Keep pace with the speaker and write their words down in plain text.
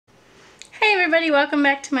everybody, welcome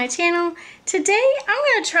back to my channel. Today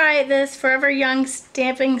I'm going to try this Forever Young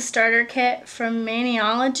stamping starter kit from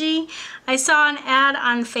Maniology. I saw an ad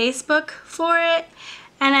on Facebook for it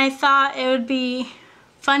and I thought it would be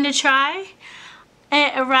fun to try.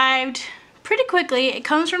 It arrived pretty quickly. It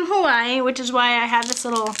comes from Hawaii, which is why I have this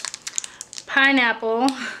little pineapple.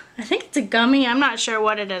 I think it's a gummy. I'm not sure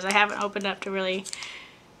what it is. I haven't opened up to really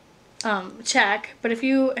check. But if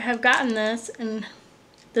you have gotten this and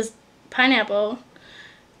this pineapple,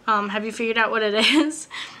 have you figured out what it is?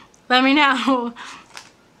 Let me know.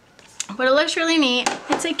 But it looks really neat.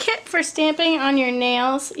 It's a kit for stamping on your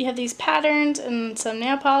nails. You have these patterns and some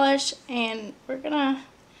nail polish, and we're gonna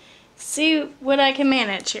see what I can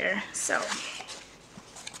manage here. So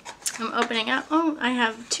I'm opening up. Oh, I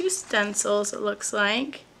have two stencils, it looks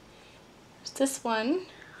like. There's this one.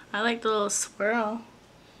 I like the little swirl.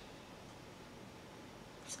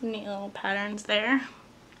 Some neat little patterns there.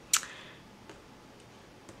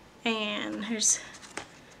 And here's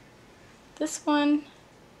this one.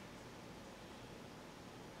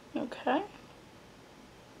 Okay. I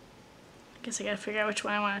guess I gotta figure out which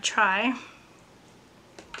one I want to try.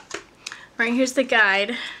 Alright, here's the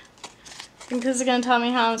guide. I think this is gonna tell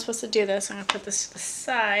me how I'm supposed to do this. I'm gonna put this to the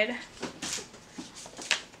side.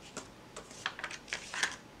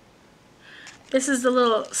 This is the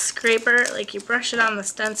little scraper, like you brush it on the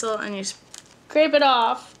stencil and you scrape it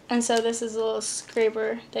off. And so this is a little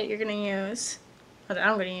scraper that you're going to use, or that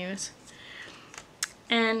I'm going to use.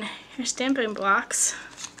 And your stamping blocks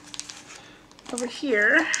over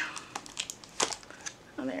here.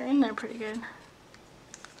 Oh, they're in there pretty good.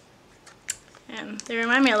 And they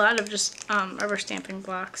remind me a lot of just rubber stamping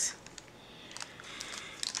blocks.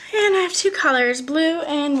 And I have two colors, blue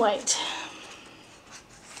and white.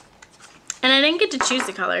 And I didn't get to choose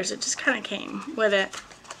the colors, it just kind of came with it.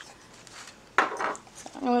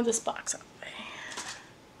 I'm going to move this box out of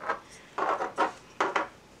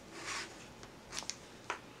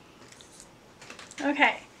the way.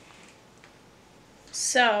 Okay,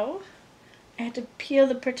 so I had to peel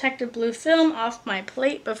the protective blue film off my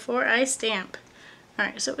plate before I stamp.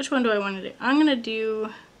 Alright, so which one do I want to do?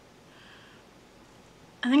 I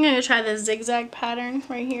think I'm going to try the zigzag pattern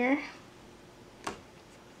right here.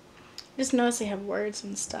 Just notice they have words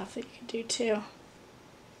and stuff that you can do too.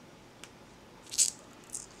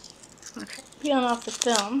 Okay, peeling off the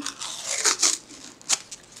film.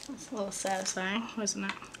 That's a little satisfying, wasn't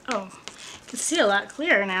it? Oh, you can see a lot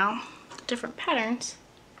clearer now, the different patterns.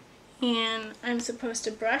 And I'm supposed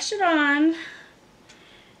to brush it on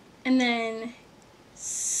and then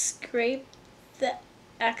scrape the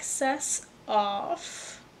excess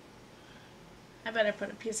off. I better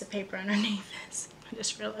put a piece of paper underneath this. I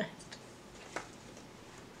just realized.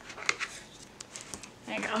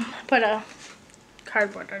 There you go. Put a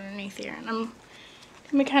cardboard underneath here, and I'm going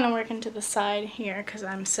to be kind of working to the side here because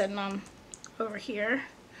I'm sitting on over here.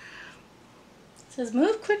 It says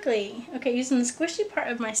move quickly. Okay, using the squishy part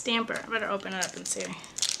of my stamper. I better open it up and see. I'm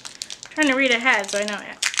trying to read ahead so I know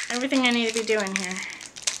everything I need to be doing here.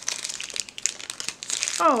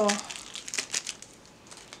 Oh.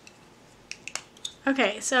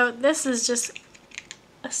 Okay, so this is just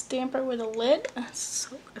a stamper with a lid. It's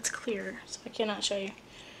clear, so I cannot show you.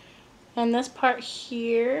 And this part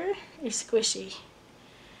here is squishy.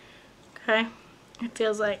 Okay, it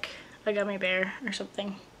feels like a gummy bear or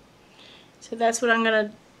something. So that's what I'm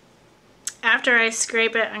gonna, after I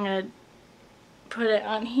scrape it, I'm gonna put it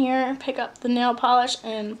on here, pick up the nail polish,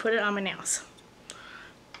 and put it on my nails.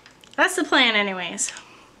 That's the plan anyways.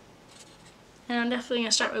 And I'm definitely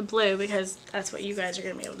gonna start with blue because that's what you guys are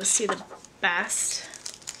gonna be able to see the best.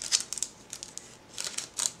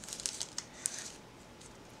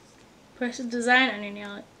 Press the design on your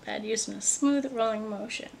nail pad using a smooth rolling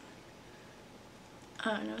motion.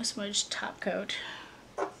 No smudge top coat.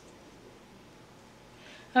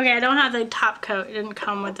 Okay, I don't have the top coat. It didn't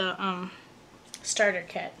come with the starter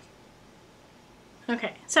kit.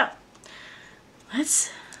 Okay, so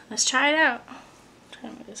let's try it out. Try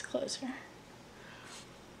to move this closer.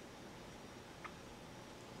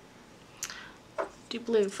 Do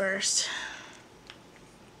blue first.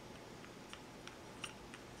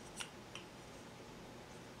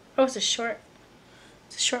 Oh, it's a short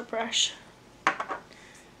brush.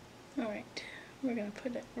 Alright, we're going to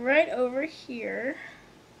put it right over here.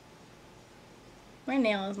 My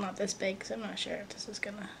nail is not this big, so I'm not sure if this is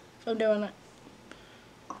if I'm doing it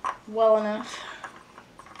well enough.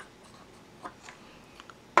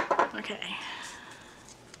 Okay.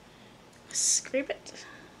 Scrape it.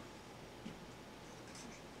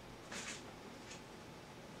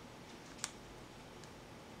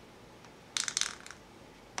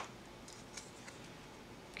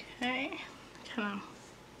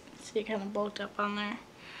 see it kind of bulked up on there.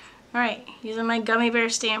 Alright, using my gummy bear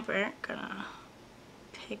stamper, gonna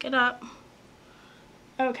pick it up.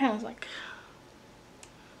 Oh, it kind of like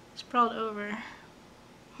sprawled over.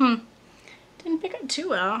 Didn't pick up too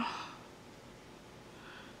well.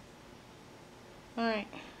 Alright.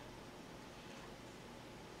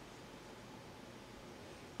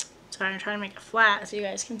 Sorry, I'm trying to make it flat so you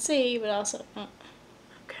guys can see, but also,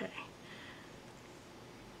 okay.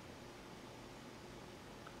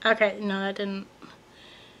 Okay, no, that didn't.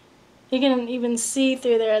 You can even see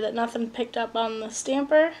through there that nothing picked up on the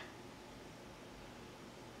stamper.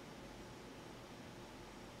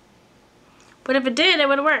 But if it did, it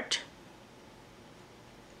would have worked.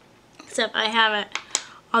 Except I have it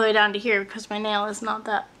all the way down to here because my nail is not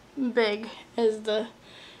that big as the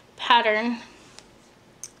pattern.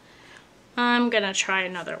 I'm gonna try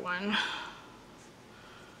another one.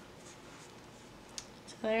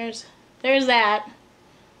 So there's that.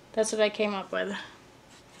 That's what I came up with.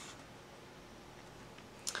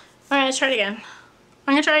 Alright, let's try it again.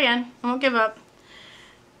 I'm gonna try again. I won't give up.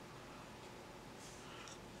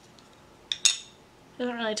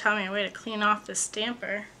 Doesn't really tell me a way to clean off the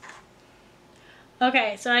stamper.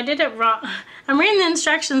 Okay, so I did it wrong. I'm reading the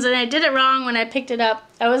instructions and I did it wrong when I picked it up.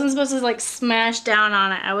 I wasn't supposed to like smash down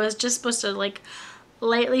on it. I was just supposed to like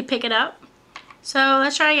lightly pick it up. So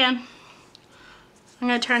let's try again. I'm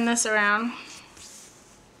gonna turn this around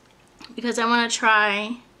because I want to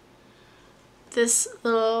try this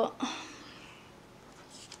little,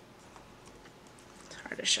 it's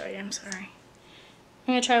hard to show you, I'm sorry.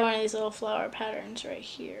 I'm gonna try one of these little flower patterns right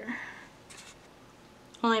here.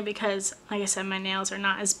 Only because, like I said, my nails are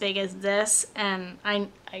not as big as this, and I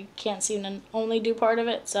can't seem to only do part of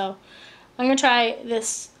it, so I'm gonna try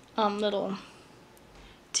this little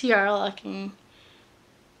tiara looking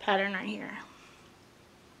pattern right here.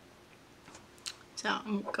 So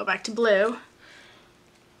I'm gonna go back to blue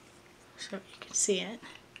so you can see it.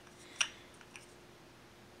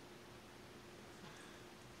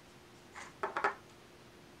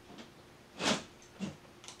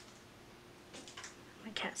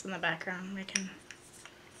 Cat's in the background making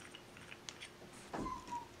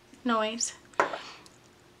noise.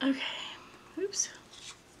 Okay, oops.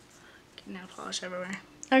 Getting nail polish everywhere.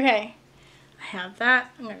 Okay, I have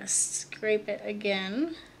that. I'm gonna scrape it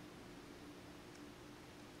again.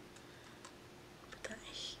 Put that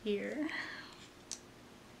here.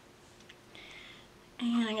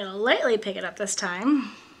 And I'm gonna lightly pick it up this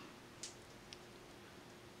time.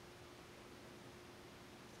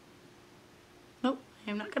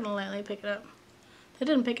 I'm not going to lightly pick it up. That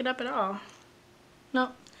didn't pick it up at all. No,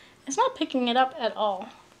 it's not picking it up at all.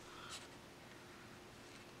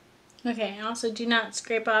 Okay, and also do not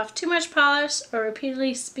scrape off too much polish or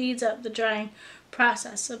repeatedly speeds up the drying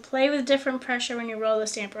process. So play with different pressure when you roll the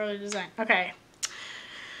stamper or the design. Okay.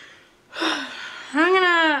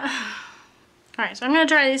 Alright, so I'm going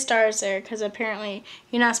to try these stars there because apparently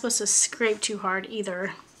you're not supposed to scrape too hard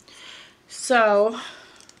either. So,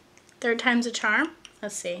 third time's a charm.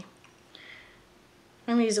 Let's see.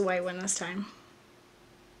 I'm going to use a white one this time.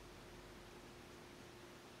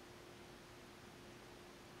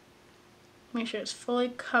 Make sure it's fully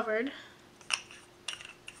covered.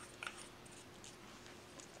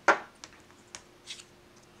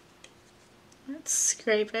 Let's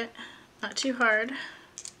scrape it. Not too hard.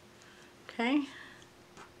 Okay.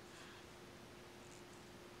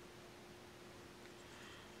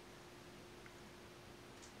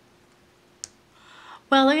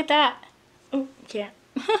 Well, look at that. Oh, can't.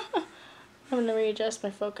 I'm going to readjust my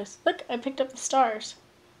focus. Look, I picked up the stars.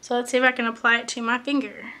 So let's see if I can apply it to my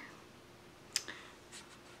finger.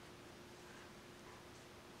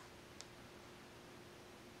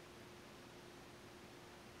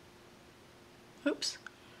 Oops.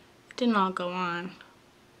 It didn't all go on.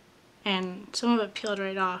 And some of it peeled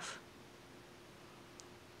right off.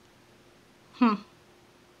 I have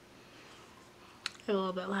a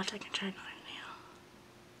little bit left. I can try another nail.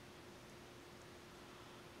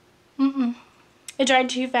 It dried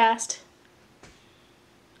too fast.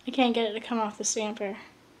 I can't get it to come off the stamper.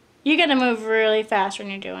 You gotta move really fast when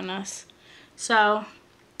you're doing this. So,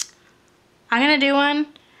 I'm gonna do one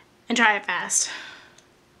and try it fast.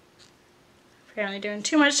 Apparently doing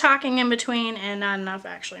too much talking in between and not enough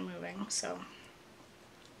actually moving, so.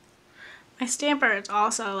 My stamper is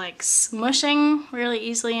also like smushing really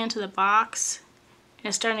easily into the box. And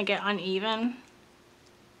it's starting to get uneven.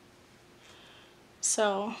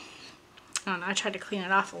 So, I don't know, I tried to clean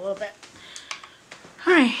it off a little bit.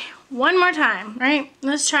 Alright, one more time, right?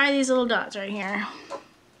 Let's try these little dots right here.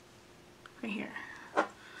 Right here.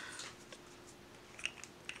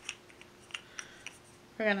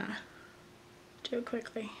 we're gonna do it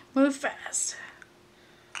quickly. Move fast.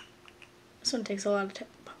 This one takes a lot of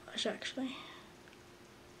polish actually.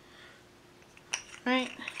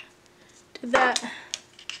 Right, do that.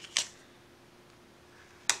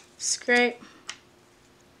 Scrape.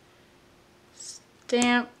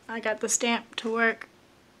 Stamp. I got the stamp to work.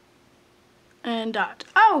 And dot.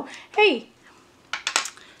 Oh, hey!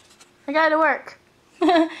 I got it to work.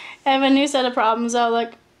 I have a new set of problems. Oh,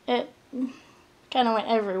 look, it kind of went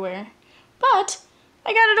everywhere. But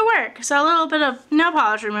I got it to work. So a little bit of nail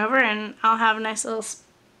polish remover and I'll have a nice little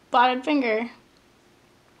spotted finger.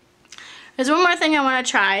 There's one more thing I want to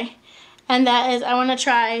try, and that is I want to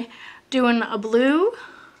try doing a blue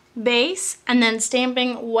base and then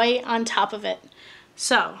stamping white on top of it.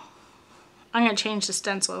 So I'm going to change the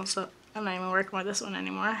stencil, so I'm not even working with this one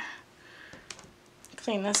anymore.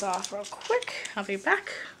 Clean this off real quick. I'll be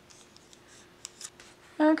back.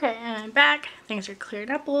 Okay, and I'm back. Things are cleared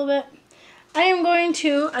up a little bit. I am going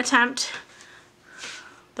to attempt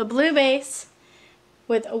the blue base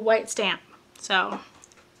with a white stamp. So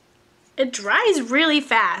it dries really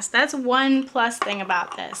fast. That's one plus thing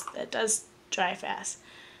about this. It does dry fast.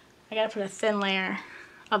 I gotta put a thin layer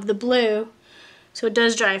of the blue so it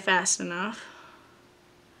does dry fast enough.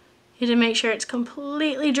 You need to make sure it's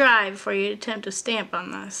completely dry before you attempt to stamp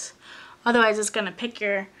on this. Otherwise it's gonna pick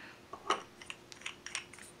your...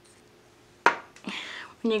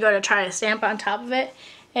 When you go to try to stamp on top of it,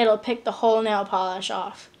 it'll pick the whole nail polish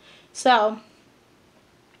off. So,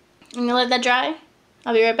 I'm gonna let that dry.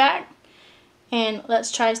 I'll be right back. And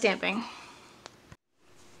let's try stamping.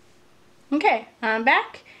 Okay, I'm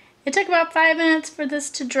back. It took about 5 minutes for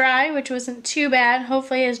this to dry, which wasn't too bad.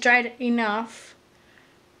 Hopefully it's dried enough.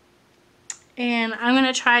 And I'm going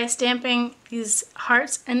to try stamping these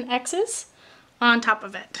hearts and X's on top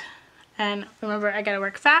of it. And remember, I gotta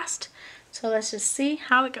work fast. So let's just see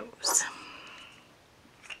how it goes.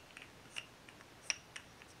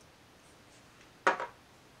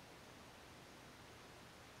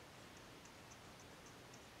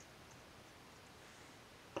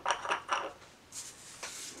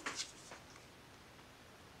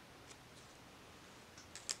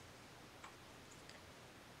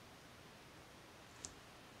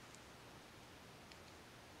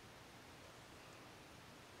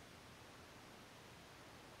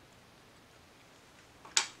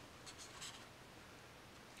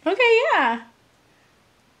 Okay, yeah.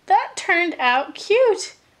 That turned out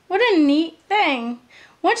cute. What a neat thing.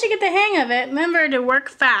 Once you get the hang of it, remember to work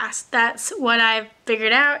fast. That's what I've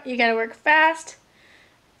figured out. You gotta work fast.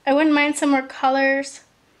 I wouldn't mind some more colors.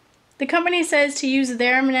 The company says to use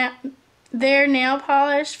their nail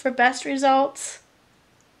polish for best results.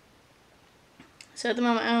 So at the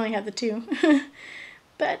moment I only have the two.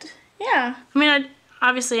 But yeah, I mean,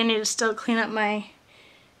 obviously I need to still clean up my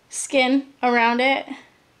skin around it.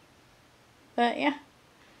 But yeah.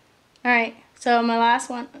 Alright, so my last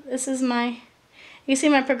one, this is my, you see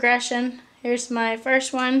my progression. Here's my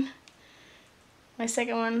first one. My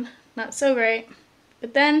second one, not so great.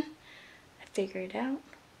 But then, I figure it out.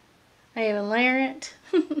 I even layer it.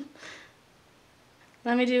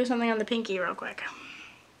 Let me do something on the pinky real quick.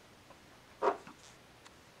 I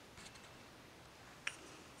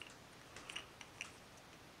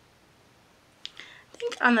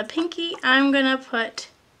think on the pinky, I'm gonna put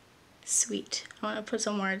sweet. I want to put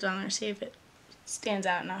some words on there, see if it stands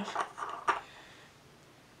out enough.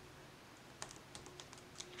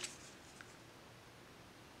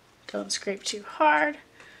 Don't scrape too hard.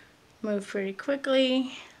 Move pretty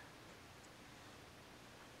quickly.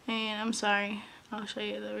 And I'm sorry, I'll show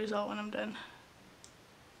you the result when I'm done.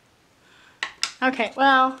 Okay,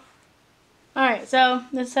 well, alright, so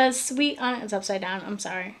this says sweet on it. It's upside down, I'm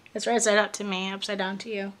sorry. It's right side up to me, upside down to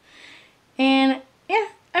you. And yeah,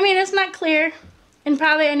 I mean, it's not clear, and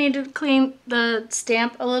probably I need to clean the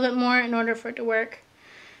stamp a little bit more in order for it to work.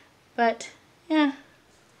 But yeah,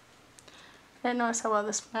 I didn't notice how well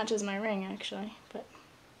this matches my ring actually, but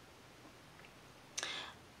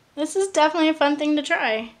this is definitely a fun thing to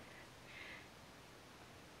try.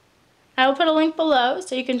 I will put a link below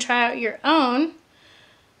so you can try out your own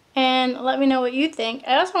and let me know what you think.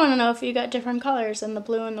 I also want to know if you got different colors than the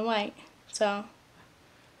blue and the white. So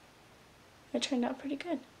it turned out pretty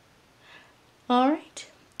good. Alright.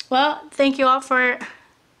 Well, thank you all for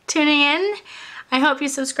tuning in. I hope you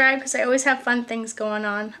subscribe because I always have fun things going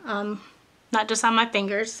on. Not just on my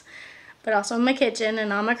fingers, but also in my kitchen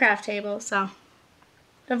and on my craft table. So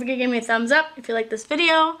don't forget to give me a thumbs up if you like this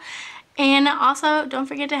video. And also, don't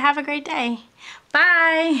forget to have a great day.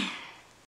 Bye!